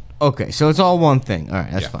potion. Okay, so it's all one thing. All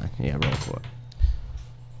right, that's Yeah. fine. Yeah, roll for it.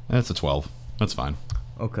 That's a 12. That's fine.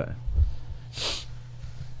 Okay.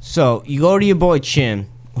 So you go to your boy Chim,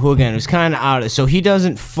 who again is kind of out of. So he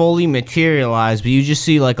doesn't fully materialize, but you just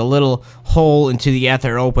see like a little hole into the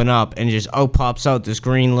ether open up, and just pops out this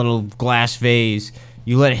green little glass vase.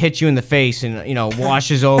 You let it hit you in the face, and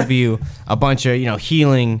washes over you a bunch of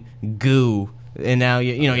healing goo, and now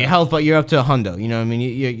your health, but you're up to a hundo. You know what I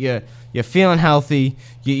mean? You're feeling healthy.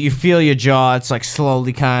 You feel your jaw. It's like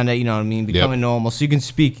slowly kind of becoming normal, so you can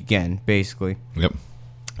speak again basically Yep.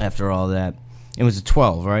 after all that. It was a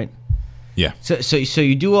 12, right? Yeah. So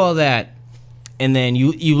you do all that, and then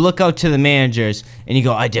you look out to the managers and you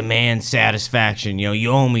go, I demand satisfaction. You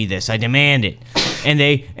owe me this. I demand it.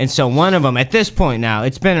 And so one of them at this point now,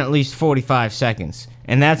 it's been at least 45 seconds,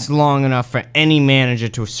 and that's long enough for any manager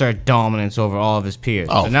to assert dominance over all of his peers.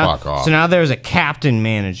 Oh, so now, fuck off. So now there's a captain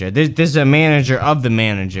manager. There's a manager of the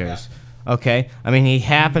managers. Okay, I mean he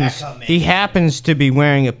happens Back up, man. he happens to be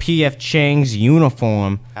wearing a P.F. Chang's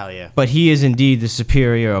uniform, Hell yeah. but he is indeed the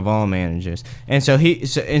superior of all managers. And so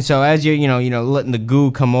so as you letting the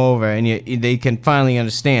goo come over, and they can finally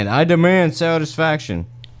understand. I demand satisfaction.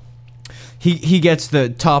 He gets the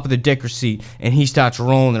top of the dick receipt and he starts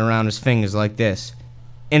rolling it around his fingers like this.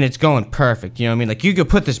 And it's going perfect, you know what I mean? Like, you could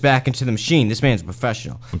put this back into the machine. This man's a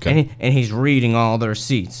professional. Okay. And he's reading all the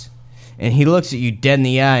receipts. And he looks at you dead in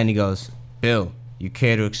the eye and he goes, Bill, you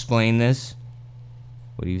care to explain this?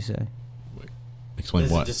 What do you say? Explain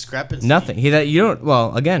There's a what? discrepancy. Nothing.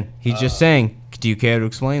 He's just saying, do you care to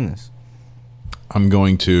explain this? I'm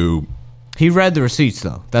going to He read the receipts,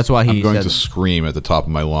 though. That's why he I'm going said to that. scream at the top of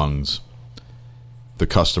my lungs. The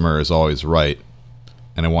customer is always right,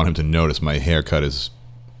 and I want him to notice my haircut is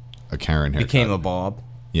a Karen haircut. Became a Bob.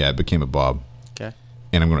 Yeah, it became a bob. Okay.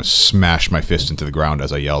 And I'm going to smash my fist into the ground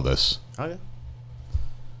as I yell this. Okay.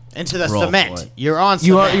 Into the Roll for cement. it. You're on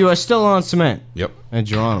cement. You are still on cement. Yep. And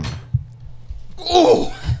Geronimo.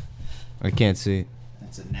 Oh! I can't see.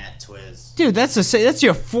 That's a nat twiz. Dude, that's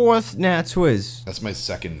your fourth nat twiz. That's my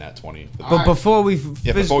second nat 20. But before we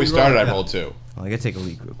Before we started, I rolled 2. I gotta take a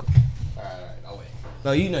leak real quick. Alright, I'll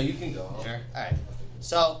wait. No, you can go. Sure. Alright.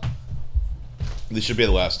 So, These should be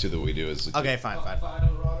the last 2 that we do. okay, fine.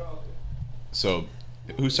 So,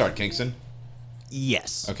 who started? Kingston?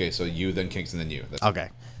 Yes. Okay, so you, then Kingston, then you. That's Okay.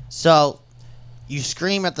 So, you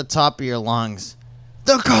scream at the top of your lungs,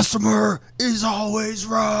 the customer is always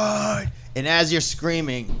right. And as you're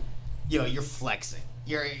screaming, you're flexing.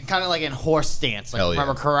 You're kind of like in horse stance. Like, Hell yeah.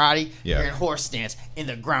 remember karate? Yeah. You're in horse stance, and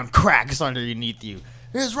the ground cracks underneath you.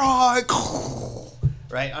 It's right.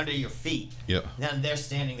 Right under your feet. Yep. Then they're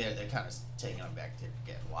standing there. They're kind of taking them back. They're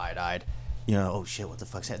getting wide-eyed. Oh shit! What the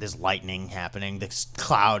fuck's that? There's lightning happening. The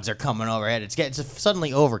clouds are coming overhead. It's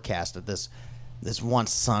suddenly overcast at this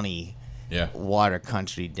once sunny Yeah. water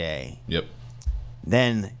country day. Yep.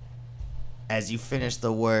 Then, as you finish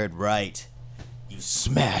the word right, you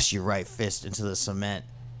smash your right fist into the cement.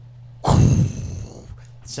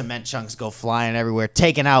 Cement chunks go flying everywhere,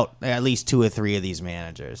 taking out at least 2 or 3 of these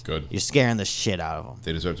managers. Good. You're scaring the shit out of them.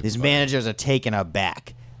 They deserve to be These fired. managers are taken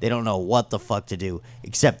aback. They don't know what the fuck to do,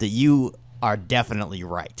 except that you are definitely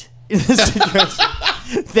right. In this situation,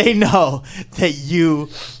 they know that you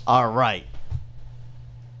are right.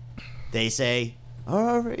 They say,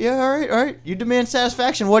 all right, yeah, all right. You demand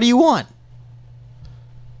satisfaction. What do you want?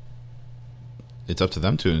 It's up to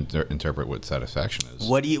them to interpret what satisfaction is.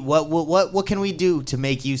 What can we do to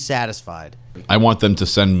make you satisfied? I want them to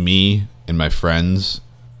send me and my friends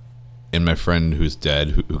and my friend who's dead,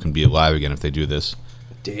 who can be alive again if they do this.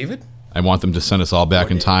 David? I want them to send us all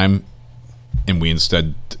back in time, and we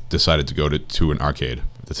instead decided to go to an arcade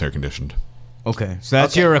that's air conditioned. Okay, so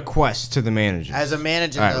that's Okay. your request to the manager. As a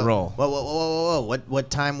manager, All right, though, roll. Whoa. What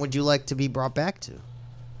time would you like to be brought back to?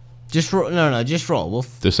 Just roll. No, just roll.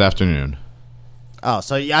 This afternoon. Oh,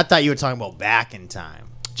 so I thought you were talking about back in time.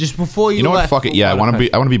 Just before you. You know what? left, Fuck it. Yeah, I want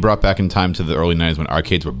to be brought back in time to the early 90s when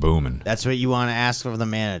arcades were booming. That's what you want to ask of the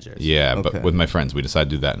managers. Yeah, Okay. but with my friends, we decided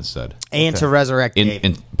to do that instead. And to resurrect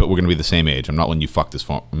David. But we're gonna be the same age. I'm not letting you fuck this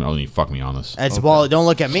phone. I'm not letting you fuck me on this. Well, don't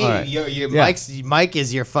look at me. All right. Your Yeah. Mike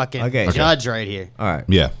is your fucking Okay. judge right here. All right.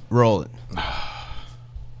 Yeah. Roll it.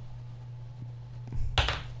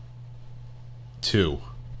 2.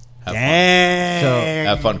 Damn.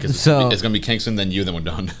 Have fun because So- it's gonna be Kingston, then you, then we're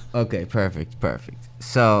done. Okay, perfect.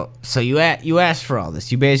 So you ask for all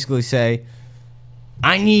this. You basically say,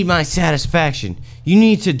 I need my satisfaction. You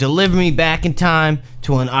need to deliver me back in time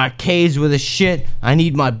to an arcades with a shit. I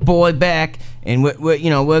need my boy back, and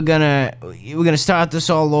we're gonna start this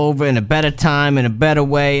all over in a better time, in a better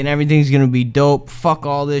way, and everything's gonna be dope. Fuck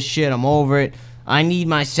all this shit. I'm over it. I need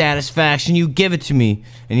my satisfaction. You give it to me.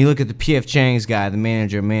 And you look at the P.F. Chang's guy, the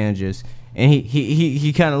manager of managers, and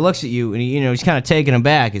he kind of looks at you, and he's kind of taken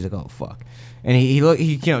aback. He's like, oh fuck, and he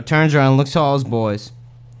turns around and looks at all his boys.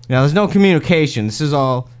 Now there's no communication. This is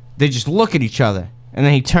all, they just look at each other, and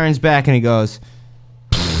then he turns back and he goes,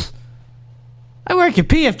 I work at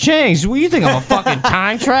P.F. Chang's. What, you think I'm a fucking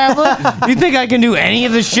time traveler? You think I can do any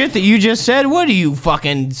of the shit that you just said? What are you,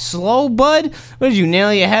 fucking slow, bud? What, did you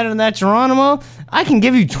nail your head on that Geronimo? I can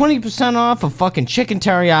give you 20% off of fucking chicken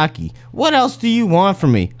teriyaki. What else do you want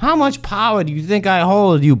from me? How much power do you think I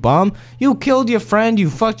hold, you bum? You killed your friend, you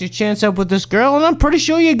fucked your chance up with this girl, and I'm pretty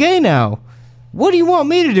sure you're gay now. What do you want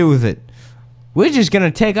me to do with it? We're just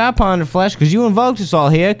gonna take our pound of flesh because you invoked us all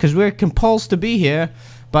here because we're compulsed to be here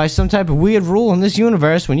by some type of weird rule in this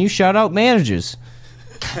universe when you shout out managers.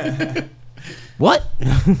 What?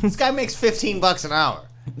 This guy makes $15 an hour.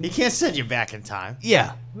 He can't send you back in time.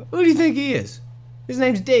 Yeah. Who do you think he is? His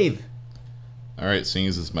name's Dave. All right, seeing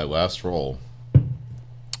as it's my last roll.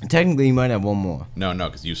 Technically, you might have one more. No,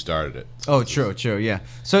 because you started it. Oh, true, yeah.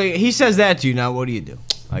 So he says that to you. Now, what do you do?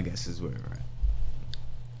 I guess is where we're at.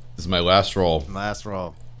 This is my last roll. Last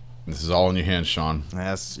roll. This is all in your hands, Sean.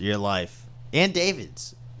 That's your life. And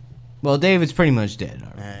David's. Well, David's pretty much dead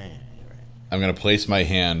already. Yeah, you're right. I'm going to place my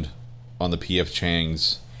hand on the P.F.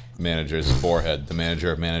 Chang's manager's forehead, the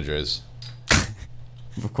manager of managers,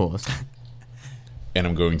 Of course. and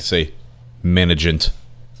I'm going to say, managent,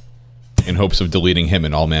 in hopes of deleting him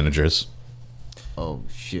and all managers. Oh,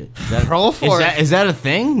 shit. Is that, Roll for it. Is that a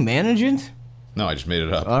thing? Management? No, I just made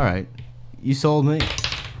it up. All right. You sold me.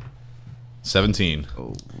 17.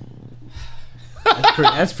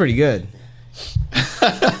 That's pretty good.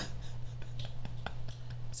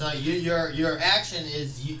 So your action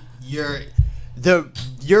is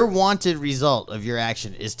your wanted result of your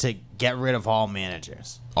action is to get rid of all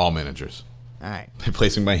managers. All managers. All right. I'm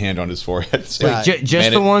placing my hand on his forehead. Wait,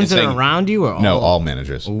 Just the ones that are around you, or No, all? all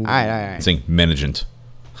managers. All right. Saying managent.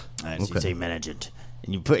 All right, so you say management,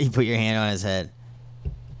 and you put your hand on his head.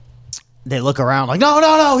 They look around like,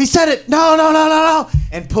 no, he said it, no,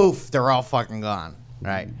 and poof, they're all fucking gone.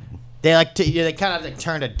 Right? They they kind of like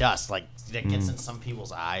turn to dust, like that gets in some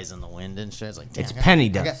people's eyes in the wind and shit. It's like, damn, It's penny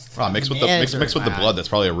dust. Oh, mix with the blood. That's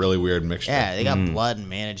probably a really weird mixture. Yeah, they got blood and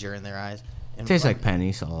manager in their eyes. And Tastes like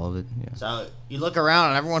pennies, all of it. Yeah. So you look around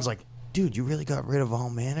and everyone's like, dude, you really got rid of all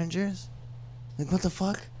managers? Like, what the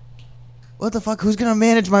fuck? What the fuck? Who's gonna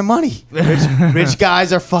manage my money? Rich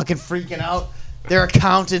guys are fucking freaking out. Their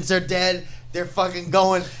accountants are dead. They're fucking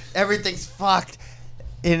going. Everything's fucked.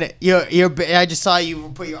 And I just saw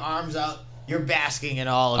you put your arms out. You're basking in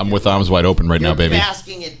all of I'm your with arms wide open right now, baby.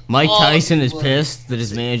 basking in Mike all of Tyson your is glory. pissed that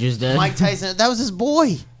his manager's dead. Mike Tyson, that was his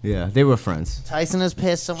boy. Yeah, they were friends. Tyson is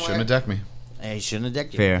pissed somewhere. Shouldn't have decked me. Hey, he shouldn't have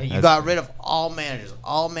decked you. Fair. You That's got rid of all managers.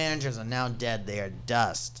 All managers are now dead. They are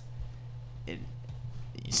dust.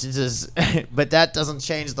 But that doesn't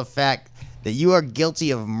change the fact that you are guilty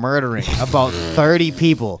of murdering about 30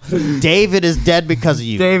 people. David is dead because of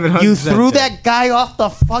you. David, you 100% threw dead. that guy off the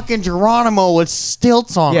fucking Geronimo with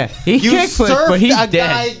stilts on him. Yeah, he you kickflipped, surfed but he's a dead.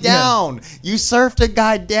 guy Yeah. down. You surfed a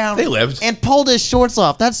guy down. They lived. And pulled his shorts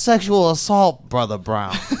off. That's sexual assault, Brother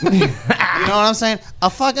Brown. You know what I'm saying? A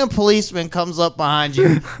fucking policeman comes up behind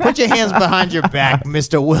you. Put your hands behind your back,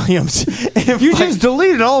 Mr. Williams. You just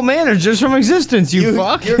deleted all managers from existence, you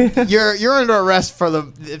fuck. You're under arrest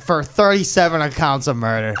for 37 accounts of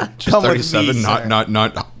murder. Just Come with 37, me, sir.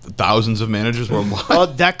 not thousands of managers worldwide. Well,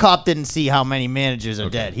 that cop didn't see how many managers are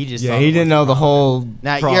dead. He just Yeah, saw he the didn't one. know the whole.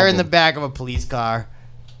 Now problem. you're in the back of a police car.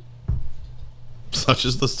 Such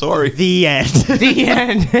is the story. The end. The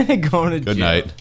end. Going to Good jail. night.